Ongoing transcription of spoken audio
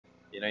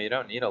know, you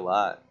don't need a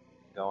lot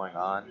going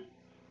on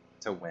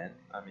to win.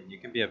 I mean, you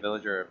can be a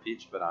villager or a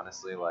peach, but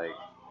honestly, like,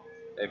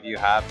 if you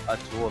have a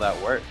tool that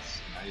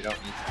works, you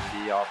don't need to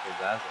be all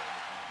pizzazz.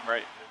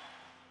 Right.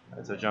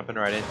 Right, so jumping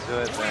right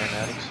into it,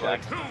 Baroness.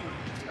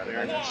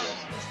 Baroness.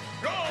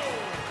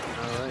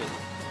 Alright.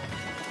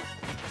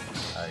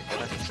 Alright,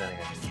 good understanding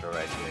of neutral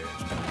right here.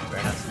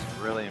 Baroness has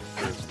really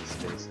improved his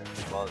spacing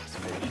as well as his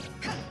patience.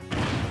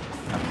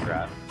 Have a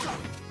grab.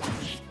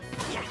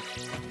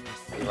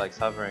 He likes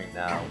hovering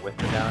now with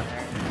the down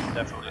air.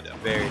 Definitely.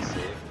 Very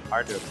safe.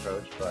 Hard to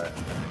approach, but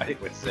I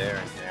think with Zare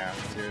and Air,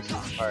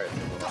 Zeus's part, it's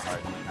a little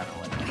hard to kind of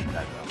like keep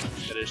that going.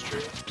 That is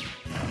true.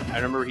 I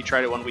remember he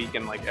tried it one week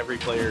and like every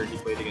player he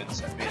played against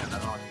said, man, I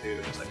don't know what to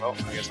do. He's like, well,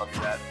 I guess I'll do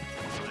that.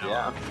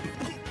 Yeah.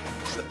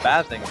 The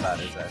bad thing about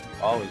it is that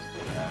you always do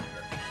that.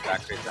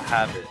 That creates a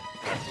habit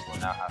that people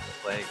now have to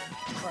play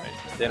against. Right.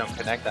 If they don't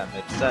connect that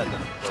mid-set,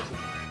 then of course it's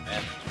an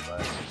advantage,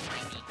 but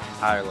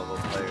higher level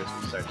players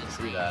will start to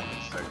see that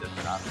and start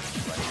different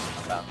options like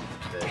about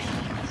fish,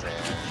 Zare.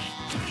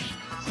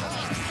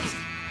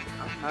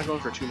 I'm not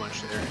going for too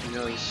much there. He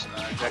knows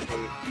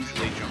Jakamu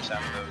usually jumps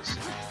out of those.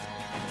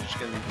 Just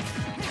gonna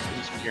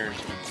do some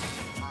guarantee.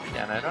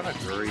 Yeah, and I don't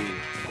agree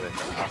with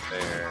an up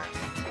air,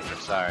 or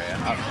sorry,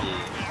 an up B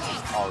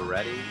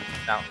already,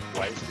 down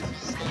twice because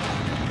he's staying.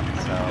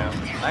 So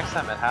next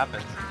time it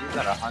happens, if he's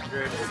at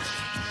 100, it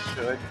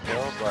should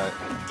kill, but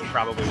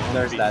probably won't.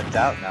 There's that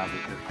doubt now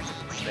because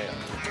he's stale.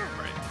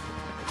 Right.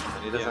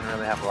 And he doesn't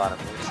really have a lot of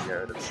moves to get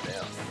rid of the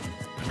stale.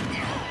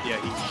 Yeah,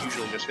 he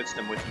usually just hits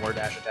them with more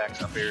dash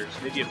attacks, up airs,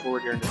 maybe a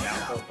forward air into down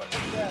throw, but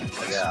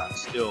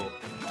that's still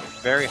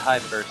very high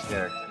burst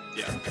character.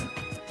 Yeah.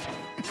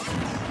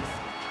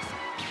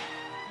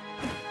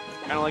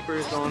 Kind of like where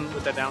he was going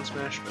with that down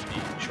smash, but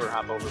the short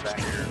hop over back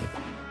air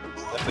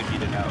definitely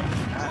beat it out.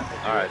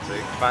 Alright, so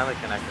he finally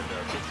connected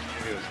those.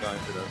 He was going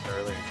for those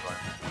early in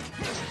tournament.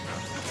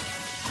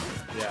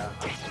 Yeah.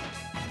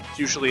 It's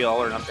usually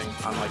all or nothing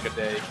on like a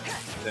day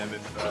for them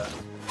if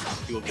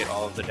he will get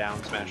all of the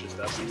down smashes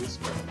W's,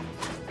 but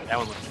that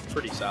one was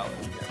pretty solid.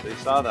 Yeah, so you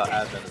saw the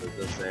advent of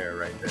this there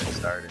right there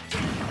starting.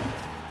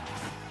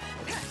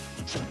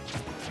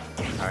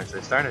 Alright, so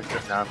he's starting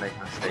to now make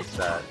mistakes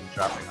at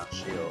dropping on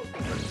shield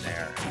with an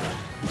air,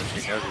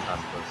 which he knows he's not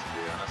supposed to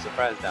do. And I'm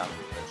surprised down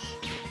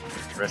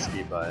which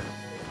risky, but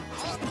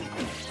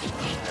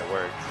it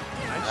worked.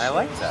 And I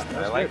like that.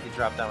 I like he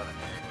dropped down with an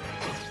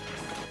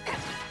air.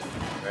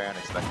 Very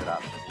unexpected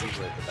option.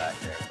 Usually at the back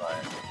air, but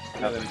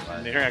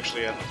and they're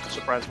actually a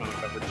surprise amount of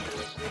coverage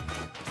too.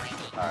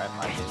 Alright,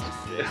 my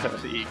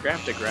game. He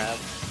grabbed a grab.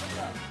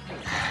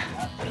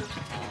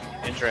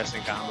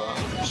 Interesting combo.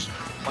 Just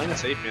playing it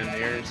safe, man.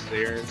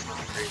 There's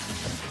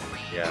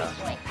crazy. Yeah.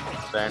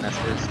 Baroness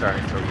is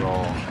starting to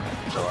roll.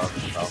 So I'll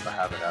develop a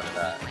habit out of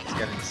that. He's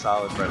getting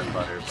solid bread and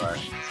butter, but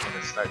he's going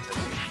to start to...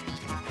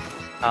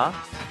 Huh?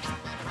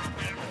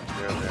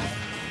 0 there.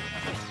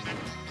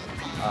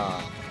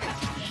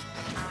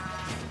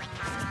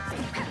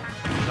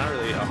 There's not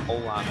really a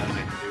whole lot that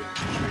they can do in this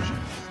situation.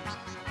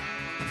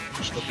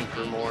 Just looking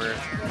for more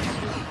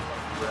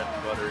bread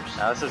and butters.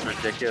 Now this is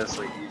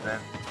ridiculously even.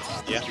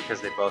 Yeah. Just because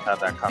they both have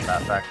that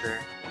combat factor.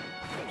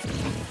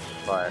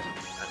 But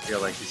I feel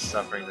like he's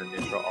suffering the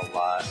neutral a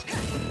lot.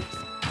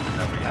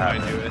 I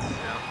do it.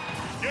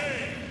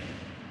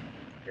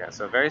 Yeah,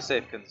 so very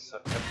safe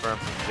confirmed from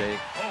Jake.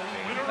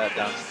 That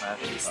down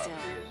smash is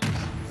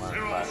one of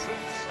the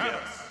classics.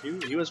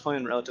 Yeah. He was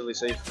playing relatively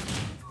safe.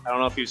 I don't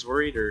know if he was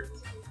worried or...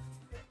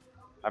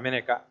 I mean,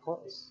 it got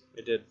close.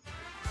 It did.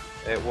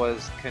 It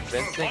was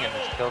convincing in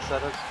his kill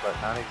setups, but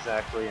not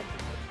exactly in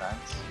his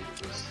defense.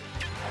 He was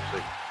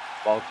actually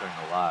faltering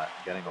a lot,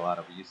 getting a lot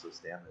of useless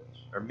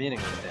damage. Or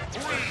meaningless damage,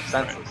 or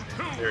senseless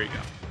damage. There you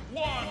go.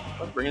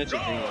 But bringing it to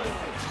green light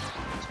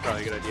is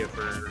probably a good idea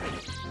for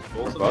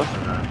both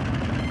of them.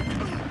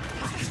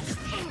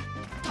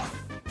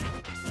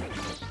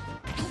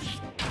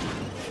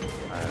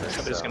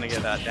 I'm just going to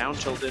get down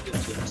tilted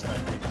into this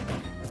time.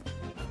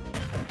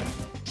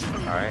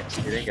 Alright,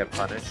 he didn't get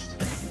punished.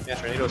 Yeah,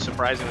 Tornado was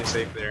surprisingly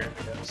safe there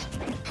because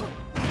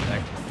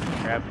that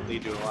grab would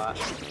lead to a lot.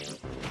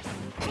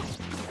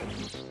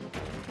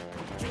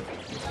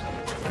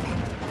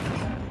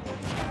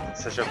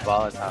 Such a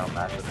volatile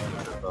matchup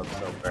because they're both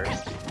so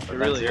bursty. But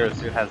really Zero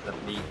has the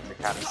meat to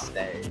kind of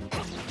stay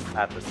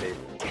at the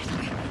table.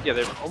 Yeah,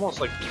 they're almost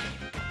like,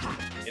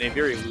 in a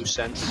very loose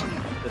sense,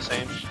 the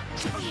same.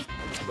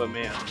 But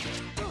man.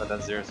 But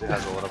then Zero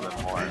has a little bit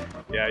more.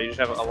 Yeah, you just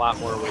have a lot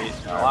more weight,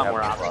 a lot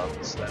more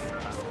options than...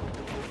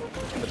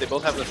 but they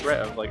both have the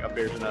threat of like up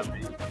airs and up B.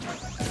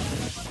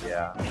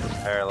 Yeah,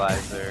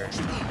 Paralyzer.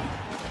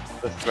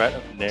 The threat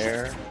of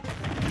Nair.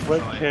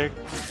 Flip kick.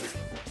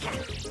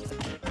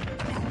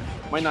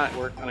 Might not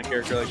work on a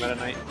character like Meta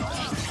Knight.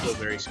 Still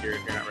very scary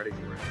if you're not ready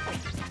for it.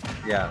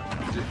 Yeah,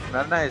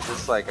 Meta Knight is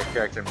just like a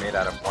character made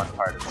out of one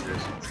part of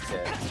Zeus's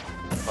kit,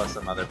 plus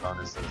some other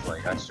bonuses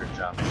like extra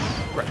jumps,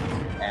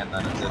 and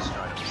then a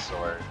disjointed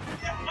sword.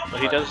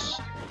 But he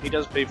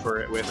does pay for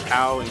it with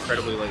how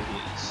incredibly light he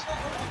is.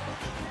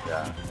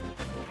 Yeah.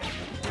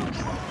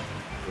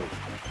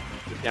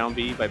 down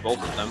B by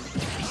both of them.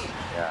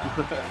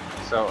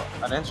 Yeah. So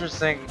an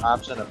interesting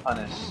option to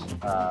punish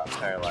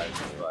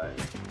paralyzed, but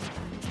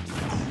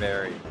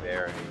very,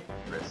 very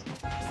risky.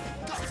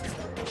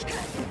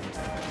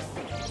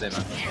 And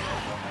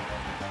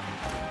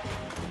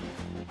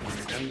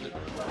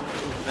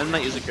Meta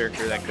Knight is a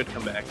character that could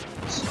come back.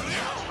 It's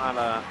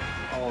not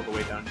all the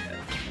way down yet.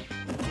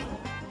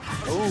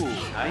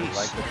 Oh, I nice.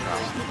 like the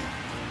drop.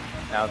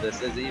 Now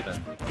this is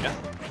even. Yeah.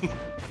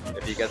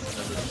 If he gets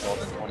into this more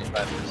than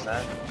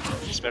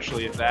 25%.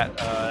 Especially if that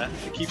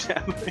keeps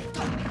happening.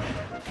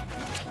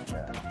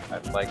 Yeah,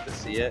 I'd like to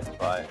see it,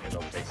 but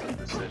it'll take some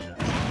precision.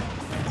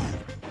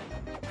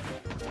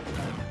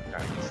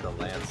 Alright, he still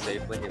lands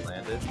safely. He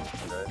landed.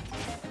 Good.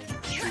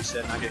 Tree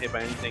said not get hit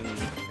by anything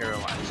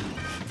paralyzed.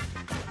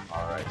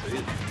 Alright, so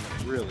he's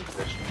really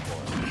fishing for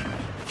it.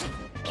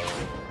 Oh.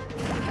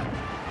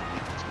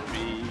 It's gonna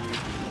be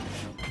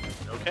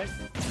okay.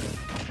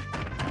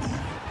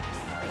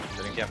 Alright,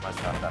 didn't get much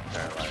off that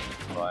paralyzed,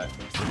 but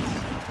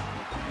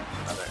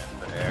another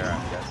input air,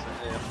 I'm guessing.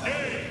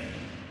 Yeah.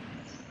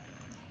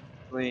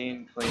 Clean,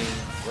 clean,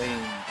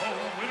 clean.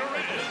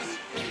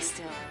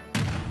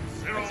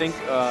 I think